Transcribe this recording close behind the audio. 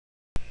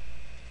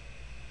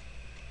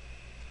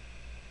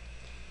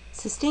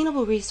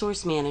Sustainable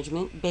Resource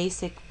Management,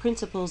 Basic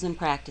Principles and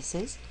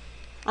Practices.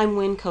 I'm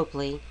Wynn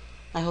Copley.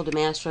 I hold a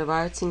Master of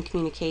Arts in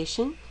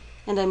Communication,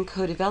 and I'm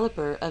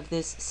co-developer of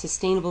this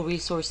Sustainable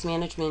Resource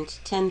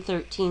Management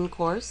 1013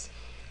 course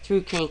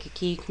through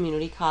Kankakee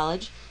Community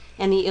College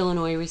and the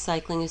Illinois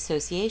Recycling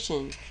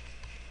Association.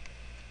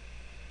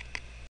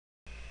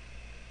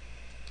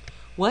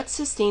 What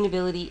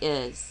sustainability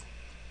is?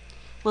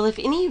 Well, if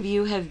any of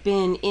you have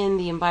been in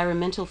the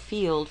environmental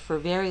field for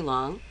very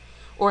long,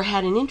 or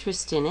had an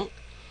interest in it,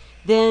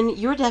 then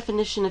your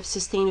definition of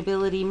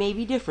sustainability may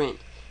be different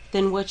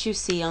than what you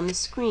see on the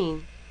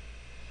screen.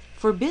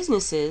 For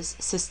businesses,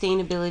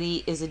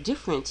 sustainability is a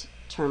different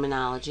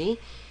terminology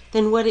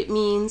than what it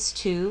means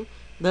to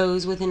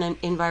those with an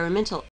environmental